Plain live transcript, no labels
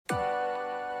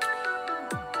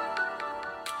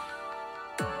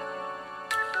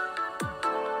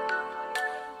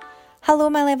Hello,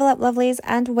 my Level Up lovelies,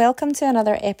 and welcome to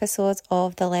another episode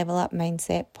of the Level Up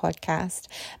Mindset podcast.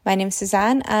 My name is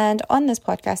Suzanne, and on this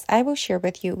podcast, I will share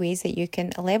with you ways that you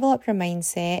can level up your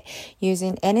mindset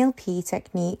using NLP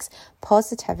techniques,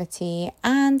 positivity,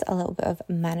 and a little bit of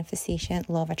manifestation,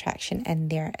 law of attraction in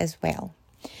there as well.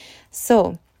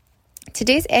 So,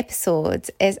 today's episode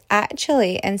is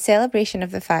actually in celebration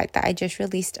of the fact that I just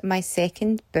released my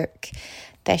second book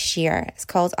this year. It's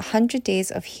called 100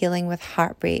 Days of Healing with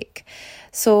Heartbreak.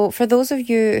 So for those of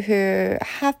you who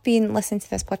have been listening to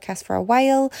this podcast for a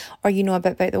while, or you know a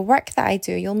bit about the work that I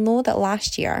do, you'll know that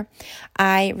last year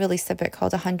I released a book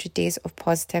called 100 Days of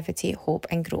Positivity, Hope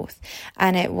and Growth.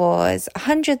 And it was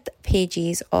 100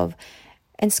 pages of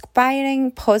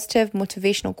inspiring, positive,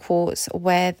 motivational quotes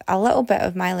with a little bit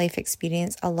of my life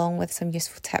experience, along with some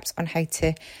useful tips on how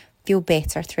to feel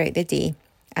better throughout the day.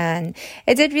 And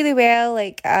it did really well.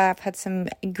 I've had some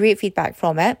great feedback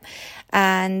from it,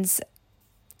 and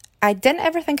I didn't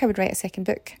ever think I would write a second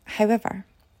book. However,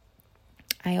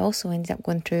 I also ended up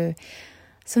going through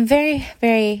some very,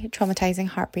 very traumatizing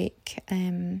heartbreak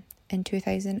in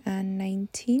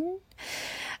 2019,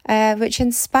 which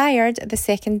inspired the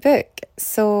second book.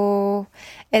 So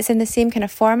it's in the same kind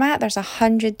of format. There's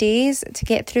 100 days to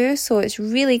get through. So it's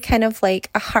really kind of like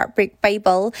a heartbreak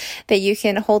Bible that you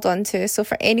can hold on to. So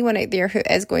for anyone out there who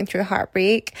is going through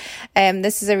heartbreak,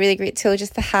 this is a really great tool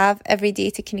just to have every day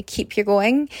to kind of keep you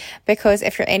going. Because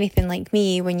if you're anything like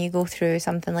me, when you go through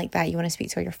something like that, you want to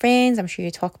speak to all your friends. I'm sure you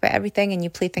talk about everything and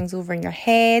you play things over in your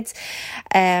head.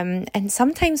 And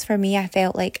sometimes for me, I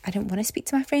felt like I didn't want to speak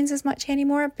to my friends as much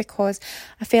anymore because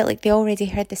I felt like they already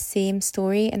heard the same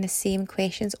story and the same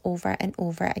questions over and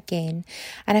over again.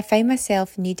 And I found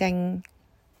myself needing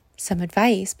some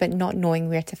advice, but not knowing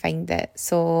where to find it.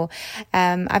 So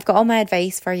I've got all my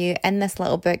advice for you in this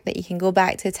little book that you can go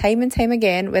back to time and time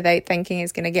again without thinking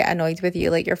it's going to get annoyed with you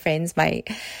like your friends might.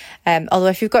 Although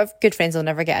if you've got good friends, they'll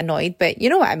never get annoyed, but you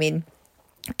know what I mean.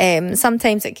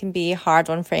 Sometimes it can be hard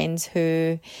on friends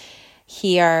who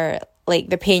hear like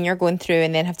the pain you're going through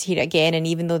and then have to hear it again, and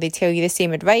even though they tell you the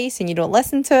same advice and you don't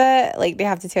listen to it, like they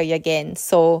have to tell you again.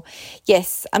 So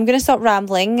yes, I'm going to stop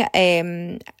rambling.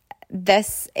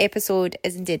 This episode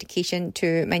is in dedication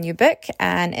to my new book,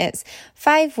 and it's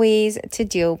 5 ways to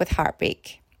deal with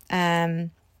heartbreak. And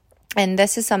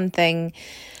this is something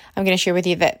I'm going to share with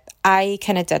you that I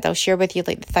kind of did. I'll share with you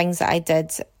like the things that I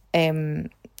did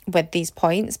with these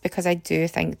points, because I do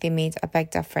think they made a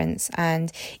big difference.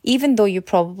 And even though you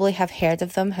probably have heard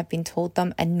of them, have been told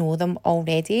them and know them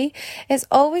already, it's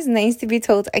always nice to be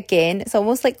told again. It's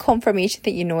almost like confirmation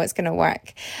that you know it's going to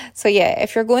work. So yeah,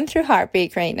 if you're going through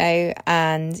heartbreak right now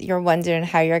and you're wondering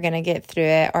how you're going to get through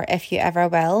it, or if you ever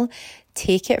will,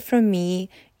 take it from me,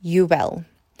 you will.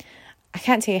 I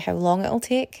can't tell you how long it'll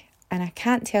take, and I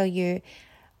can't tell you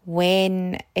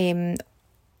when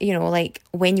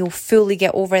when you'll fully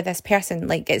get over this person.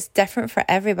 Like, it's different for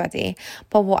everybody.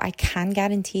 But what I can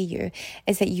guarantee you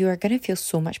is that you are going to feel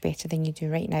so much better than you do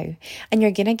right now. And you're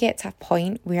going to get to a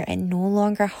point where it no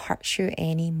longer hurts you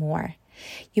anymore.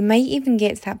 You might even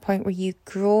get to that point where you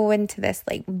grow into this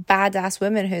like badass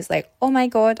woman who's like, oh my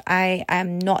God, I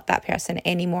am not that person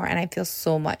anymore and I feel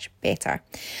so much better.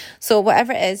 So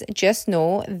whatever it is, just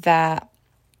know that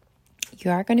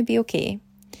you are going to be okay.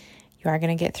 You are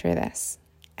going to get through this.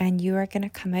 And you are going to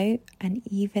come out an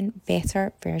even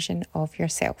better version of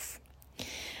yourself.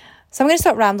 So I'm going to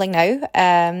stop rambling now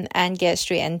and get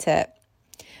straight into it.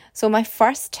 So my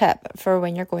first tip for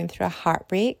when you're going through a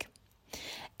heartbreak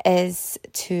is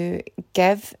to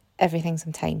give everything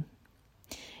some time.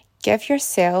 Give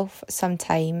yourself some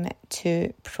time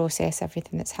to process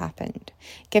everything that's happened.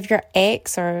 Give your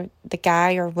ex or the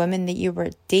guy or woman that you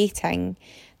were dating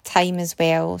time as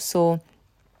well. So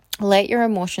let your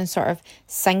emotions sort of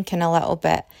sink in a little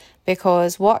bit,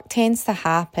 because what tends to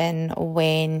happen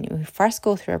when we first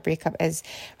go through a breakup is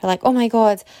we're like, oh my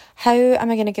God, how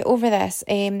am I going to get over this?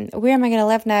 Where am I going to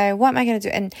live now? What am I going to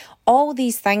do? And all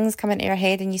these things come into your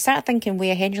head and you start thinking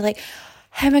way ahead. You're like,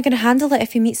 how am I going to handle it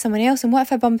if you meet someone else? And what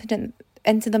if I bump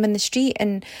into them in the street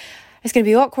and it's going to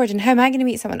be awkward? And how am I going to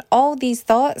meet someone? All these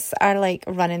thoughts are like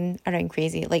running around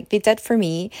crazy. Like they did for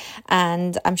me,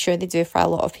 and I'm sure they do for a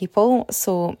lot of people.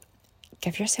 So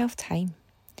give yourself time.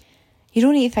 You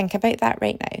don't need to think about that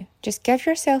right now. Just give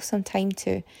yourself some time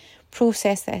to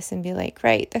process this and be like,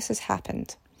 right, this has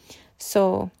happened.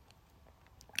 So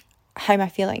how am I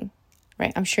feeling?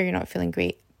 Right, I'm sure you're not feeling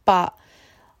great, but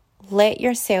let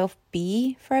yourself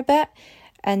be for a bit.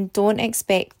 And don't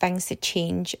expect things to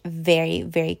change very,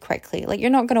 very quickly. Like,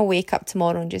 you're not going to wake up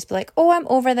tomorrow and just be like, oh, I'm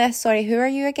over this. Sorry, who are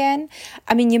you again?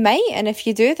 I mean, you might. And if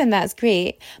you do, then that's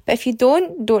great. But if you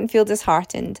don't feel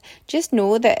disheartened. Just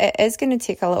know that it is going to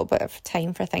take a little bit of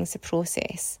time for things to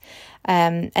process.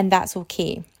 And that's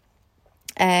okay.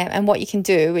 And what you can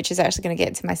do, which is actually going to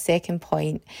get to my second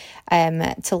point,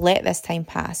 to let this time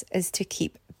pass, is to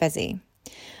keep busy.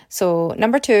 So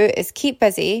number 2 is keep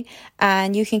busy,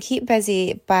 and you can keep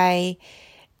busy by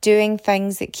doing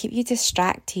things that keep you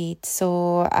distracted.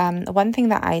 So one thing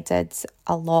that I did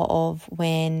a lot of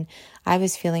when I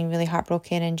was feeling really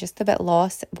heartbroken and just a bit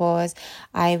lost was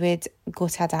I would go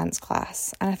to a dance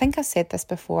class. And I think I've said this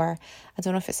before. I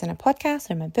don't know if it's in a podcast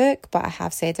or in my book, but I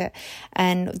have said it.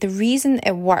 And the reason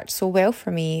it worked so well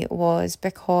for me was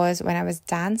because when I was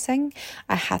dancing,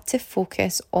 I had to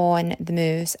focus on the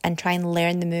moves and try and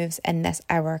learn the moves in this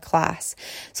hour class.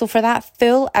 So for that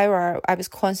full hour, I was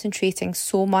concentrating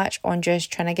so much on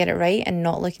just trying to get it right and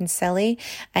not looking silly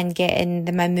and getting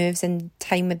my moves in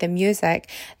time with the music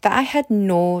that I had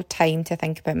no time to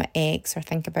think about my ex or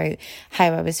think about how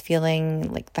I was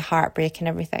feeling, like the heartbreak and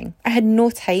everything. I had no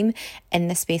time in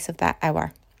the space of that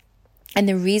hour. And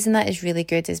the reason that is really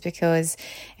good is because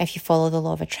if you follow the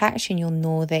law of attraction, you'll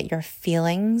know that your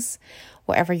feelings,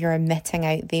 whatever you're emitting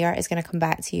out there, is going to come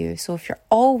back to you. So if you're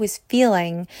always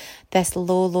feeling this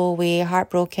low way,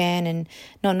 heartbroken and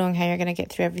not knowing how you're going to get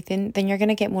through everything, then you're going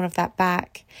to get more of that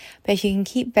back. But if you can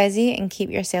keep busy and keep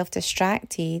yourself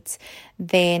distracted,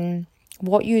 then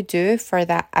what you do for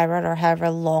that hour or however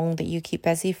long that you keep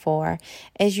busy for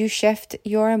is you shift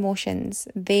your emotions.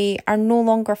 They are no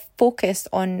longer focused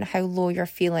on how low you're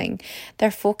feeling. They're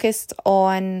focused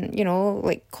on,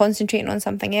 like concentrating on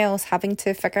something else, having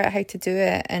to figure out how to do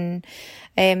it. And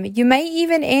you might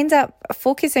even end up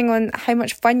focusing on how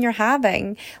much fun you're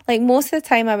having. Like most of the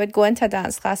time I would go into a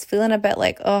dance class feeling a bit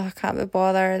like, oh, I can't be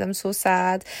bothered, I'm so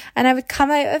sad. And I would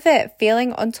come out of it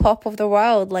feeling on top of the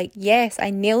world. Like, yes, I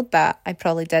nailed that. I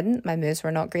probably didn't. My moves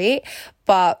were not great,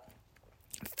 but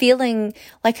feeling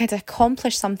like I'd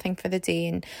accomplished something for the day.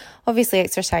 And obviously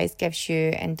exercise gives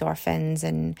you endorphins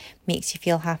and makes you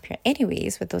feel happier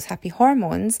anyways with those happy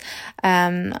hormones.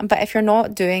 But if you're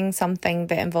not doing something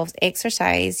that involves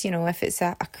exercise, if it's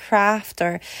a craft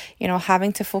or,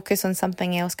 having to focus on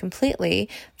something else completely,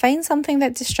 find something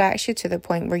that distracts you to the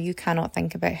point where you cannot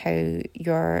think about how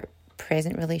your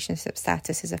present relationship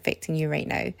status is affecting you right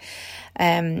now.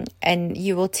 And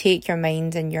you will take your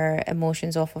mind and your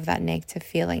emotions off of that negative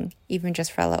feeling, even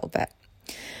just for a little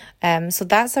bit. So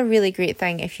that's a really great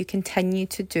thing. If you continue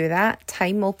to do that,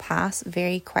 time will pass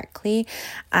very quickly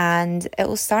and it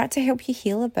will start to help you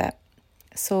heal a bit.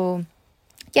 So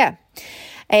yeah.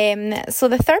 So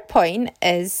the third point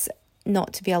is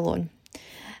not to be alone.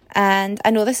 And I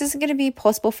know this isn't going to be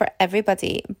possible for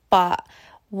everybody, but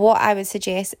what I would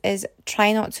suggest is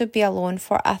try not to be alone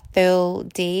for a full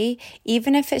day,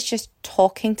 even if it's just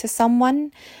talking to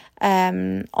someone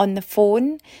on the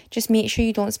phone. Just make sure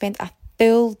you don't spend a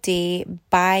full day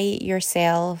by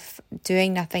yourself,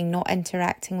 doing nothing, not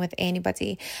interacting with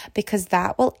anybody, because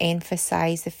that will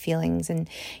emphasize the feelings. And,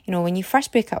 when you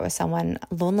first break up with someone,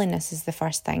 loneliness is the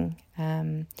first thing.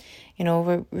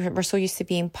 We're so used to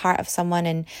being part of someone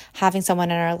and having someone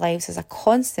in our lives as a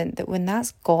constant that when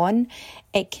that's gone,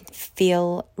 it can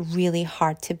feel really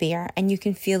hard to bear and you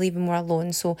can feel even more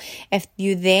alone. So if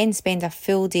you then spend a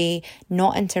full day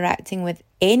not interacting with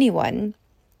anyone,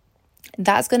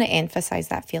 that's going to emphasize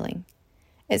that feeling.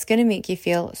 It's going to make you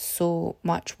feel so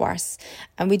much worse.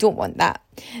 And we don't want that.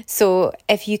 So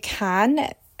if you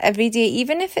can, every day,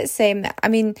 even if it's,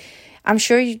 I'm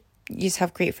sure you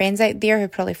have great friends out there who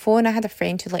probably phone. I had a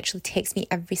friend who literally texted me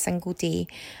every single day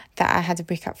that I had to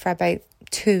break up for about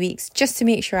 2 weeks just to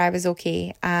make sure I was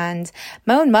okay. And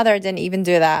my own mother didn't even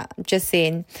do that, just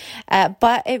saying.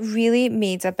 But it really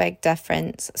made a big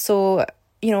difference. So,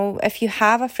 if you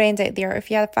have a friend out there,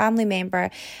 if you have a family member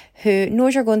who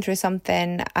knows you're going through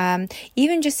something,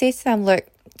 even just say to them, look,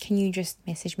 can you just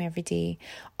message me every day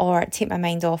or take my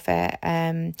mind off it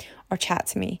or chat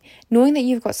to me? Knowing that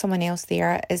you've got someone else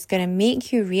there is going to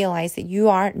make you realise that you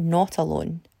are not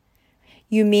alone.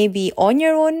 You may be on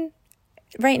your own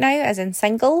right now, as in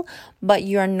single, but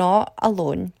you're not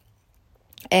alone.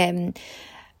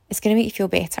 It's going to make you feel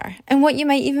better. And what you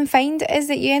might even find is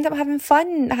that you end up having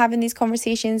fun having these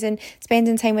conversations and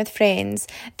spending time with friends.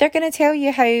 They're going to tell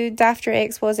you how daft your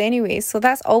ex was anyway. So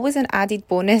that's always an added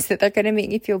bonus that they're going to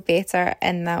make you feel better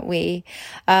in that way.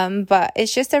 But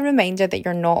it's just a reminder that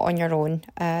you're not on your own.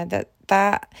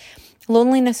 That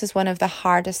loneliness is one of the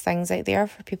hardest things out there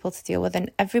for people to deal with,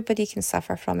 and everybody can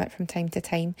suffer from it from time to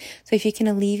time. So if you can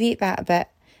alleviate that a bit,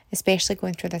 especially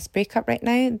going through this breakup right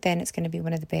now, then it's going to be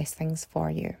one of the best things for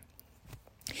you.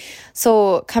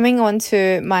 So coming on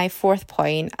to my fourth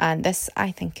point, and this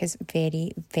I think is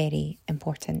very, very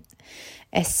important,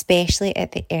 especially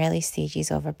at the early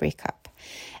stages of a breakup,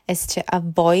 is to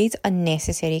avoid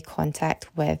unnecessary contact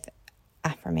with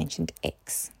aforementioned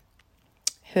ex,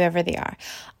 whoever they are,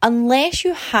 unless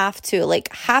you have to,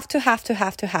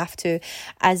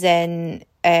 as in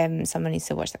someone needs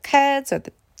to watch the kids or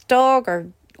the dog or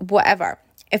whatever.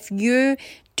 If you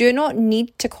do not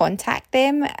need to contact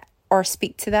them or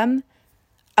speak to them,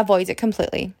 avoid it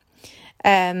completely.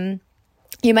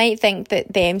 You might think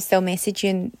that them still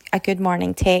messaging a good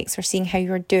morning text or seeing how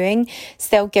you're doing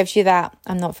still gives you that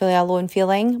I'm not fully alone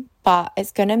feeling, but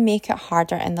it's going to make it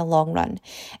harder in the long run.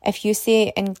 If you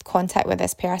stay in contact with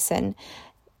this person,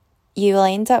 you will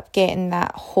end up getting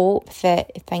that hope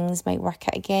that things might work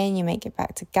out again, you might get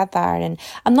back together. And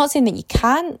I'm not saying that you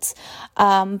can't,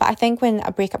 but I think when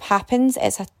a breakup happens,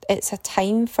 it's a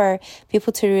time for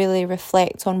people to really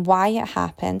reflect on why it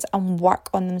happened and work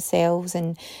on themselves,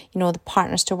 and the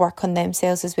partners to work on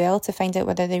themselves as well to find out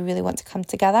whether they really want to come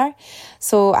together.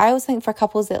 So I always think for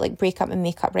couples that break up and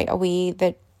make up right away,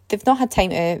 that they've not had time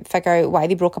to figure out why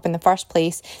they broke up in the first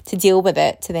place, to deal with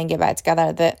it, to then get back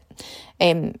together, that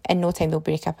in no time they'll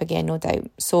break up again, no doubt.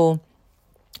 So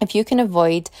if you can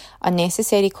avoid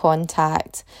unnecessary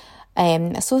contact,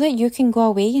 so that you can go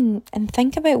away and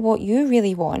think about what you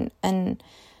really want, and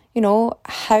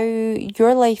how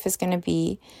your life is going to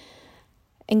be,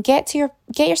 and get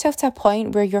yourself to a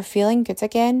point where you're feeling good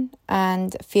again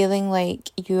and feeling like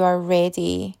you are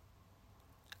ready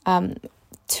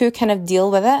to kind of deal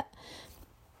with it.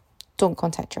 Don't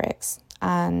contact your ex,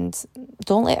 and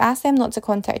don't ask them not to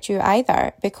contact you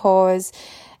either, because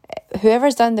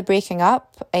whoever's done the breaking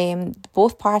up,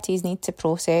 both parties need to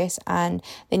process and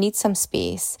they need some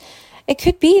space. It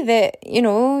could be that,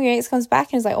 your ex comes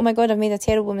back and is like, oh my God, I've made a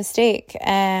terrible mistake.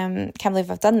 Can't believe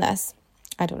I've done this.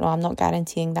 I don't know. I'm not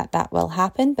guaranteeing that will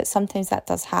happen, but sometimes that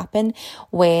does happen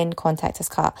when contact is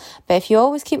cut. But if you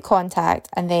always keep contact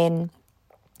and then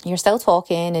you're still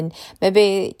talking, and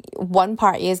maybe one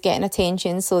party is getting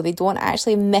attention so they don't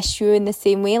actually miss you in the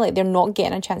same way, they're not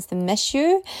getting a chance to miss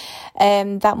you,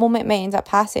 that moment might end up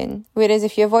passing. Whereas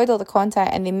if you avoid all the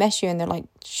contact and they miss you and they're like,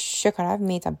 sugar, I've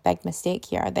made a big mistake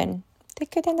here, then they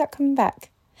could end up coming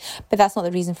back. But that's not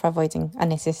the reason for avoiding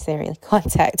unnecessary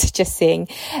contact. Just saying,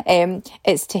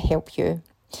 it's to help you.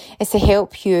 It's to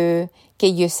help you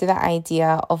get used to the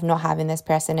idea of not having this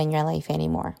person in your life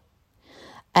anymore,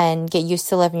 and get used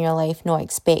to living your life not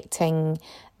expecting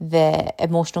the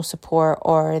emotional support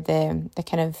or the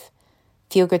kind of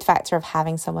feel-good factor of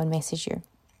having someone message you.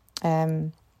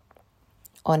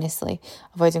 Honestly,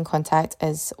 avoiding contact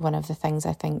is one of the things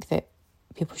I think that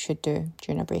people should do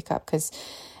during a breakup, because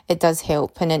it does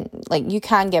help. And then, you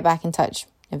can get back in touch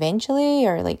eventually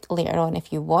or later on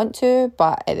if you want to,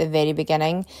 but at the very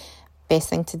beginning, best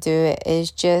thing to do is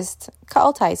just cut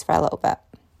all ties for a little bit.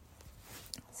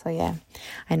 So yeah,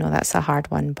 I know that's a hard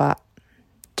one, but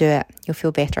do it. You'll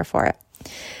feel better for it.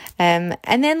 And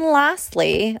then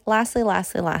lastly, this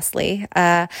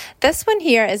one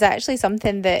here is actually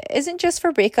something that isn't just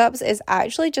for breakups, it's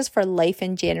actually just for life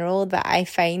in general, that I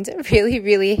find really,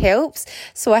 really helps.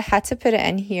 So I had to put it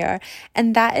in here,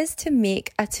 and that is to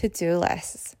make a to-do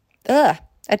list. I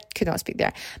could not speak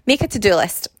there. Make a to-do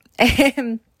list.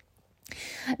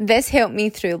 This helped me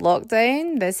through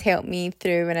lockdown. This helped me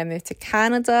through when I moved to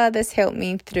Canada. This helped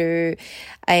me through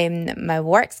my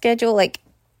work schedule,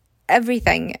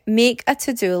 everything. Make a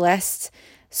to-do list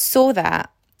so that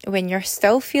when you're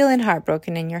still feeling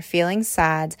heartbroken and you're feeling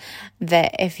sad,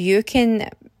 that if you can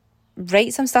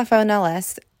write some stuff on a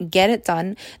list, get it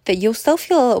done, that you'll still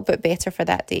feel a little bit better for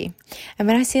that day. And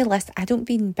when I say a list, I don't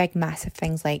mean big, massive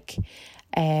things like,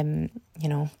 go out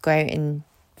and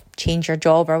change your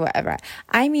job or whatever.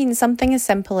 I mean something as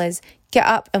simple as get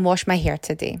up and wash my hair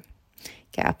today.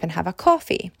 Get up and have a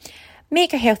coffee.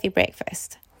 Make a healthy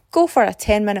breakfast. Go for a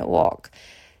 10-minute walk.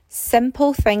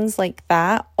 Simple things like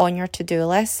that on your to-do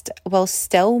list will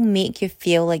still make you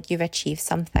feel like you've achieved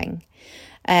something.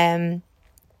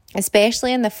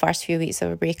 Especially in the first few weeks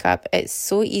of a breakup, it's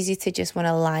so easy to just want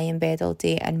to lie in bed all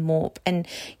day and mope. And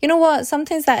you know what?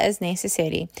 Sometimes that is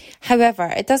necessary.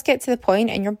 However, it does get to the point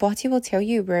and your body will tell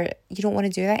you where you don't want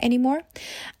to do that anymore.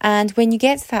 And when you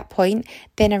get to that point,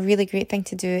 then a really great thing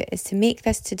to do is to make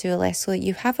this to-do list so that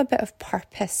you have a bit of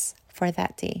purpose for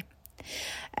that day.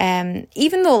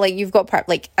 Even though you've got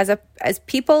as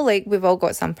people, we've all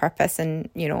got some purpose, and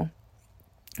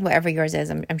whatever yours is,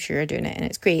 I'm sure you're doing it and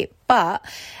it's great. But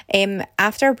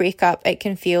after a breakup, it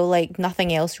can feel like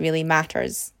nothing else really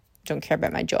matters. don't care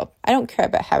about my job. I don't care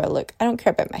about how I look. I don't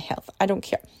care about my health. I don't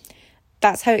care.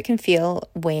 That's how it can feel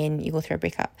when you go through a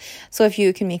breakup. So if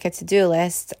you can make a to-do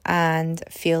list and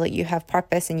feel like you have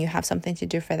purpose and you have something to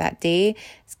do for that day,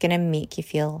 it's going to make you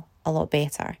feel a lot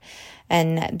better.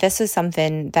 And this is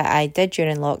something that I did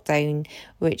during lockdown,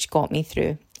 which got me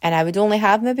through. And I would only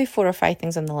have maybe 4 or 5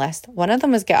 things on the list. One of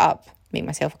them was get up, make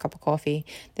myself a cup of coffee.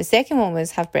 The second one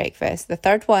was have breakfast. The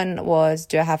third one was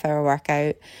do a half-hour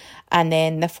workout. And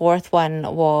then the fourth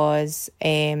one was,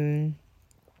 do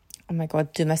my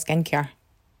skincare.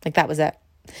 Like, that was it.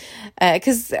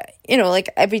 Because, like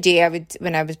every day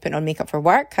when I was putting on makeup for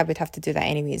work, I would have to do that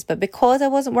anyways. But because I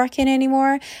wasn't working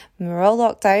anymore, when we were all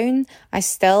locked down, I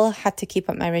still had to keep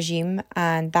up my regime,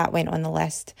 and that went on the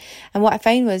list. And what I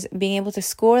found was being able to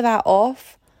score that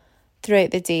off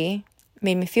throughout the day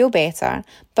made me feel better,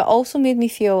 but also made me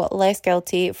feel less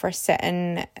guilty for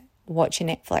sitting watching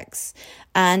Netflix.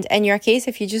 And in your case,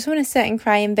 if you just want to sit and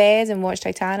cry in bed and watch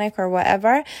Titanic or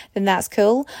whatever, then that's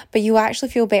cool. But you actually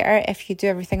feel better if you do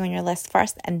everything on your list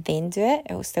first and then do it.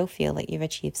 It will still feel like you've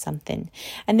achieved something.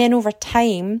 And then over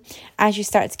time, as you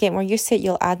start to get more used to it,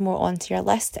 you'll add more onto your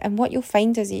list. And what you'll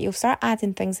find is that you'll start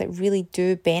adding things that really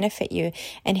do benefit you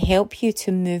and help you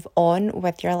to move on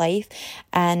with your life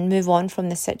and move on from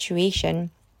the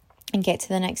situation and get to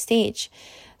the next stage.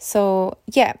 So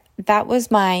yeah, that was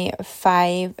my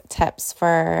 5 tips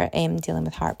for dealing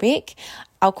with heartbreak.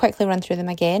 I'll quickly run through them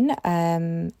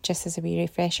again, just as a wee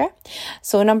refresher.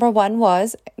 So number 1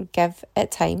 was give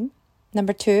it time.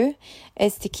 Number 2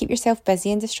 is to keep yourself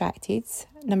busy and distracted.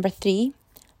 Number 3,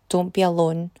 don't be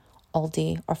alone all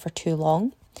day or for too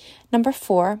long. Number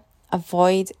 4,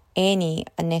 avoid any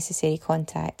unnecessary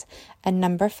contact. And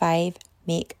number 5,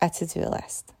 make a to-do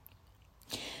list.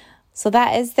 So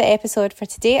that is the episode for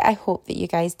today. I hope that you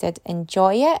guys did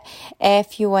enjoy it.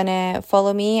 If you want to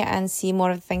follow me and see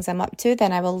more of the things I'm up to,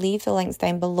 then I will leave the links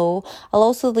down below. I'll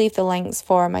also leave the links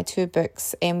for my 2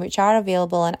 books, which are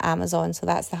available on Amazon. So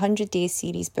that's the 100 Days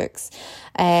series books.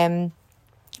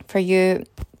 For you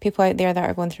people out there that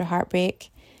are going through heartbreak,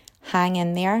 hang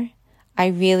in there. I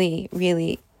really,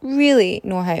 really, really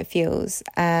know how it feels,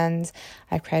 and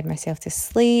I've cried myself to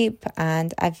sleep,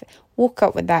 and I've woke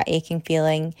up with that aching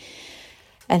feeling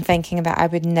and thinking that I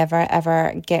would never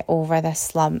ever get over this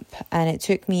slump, and it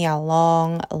took me a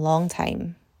long, long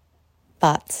time,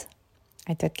 but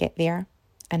I did get there,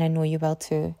 and I know you will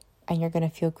too. And you're going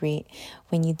to feel great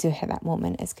when you do hit that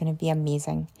moment. It's going to be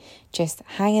amazing. Just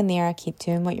hang in there, keep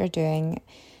doing what you're doing,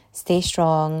 stay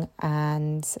strong,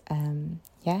 and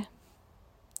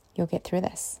you'll get through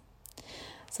this.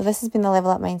 So this has been the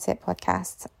Level Up Mindset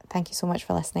podcast. Thank you so much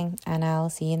for listening, and I'll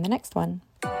see you in the next one.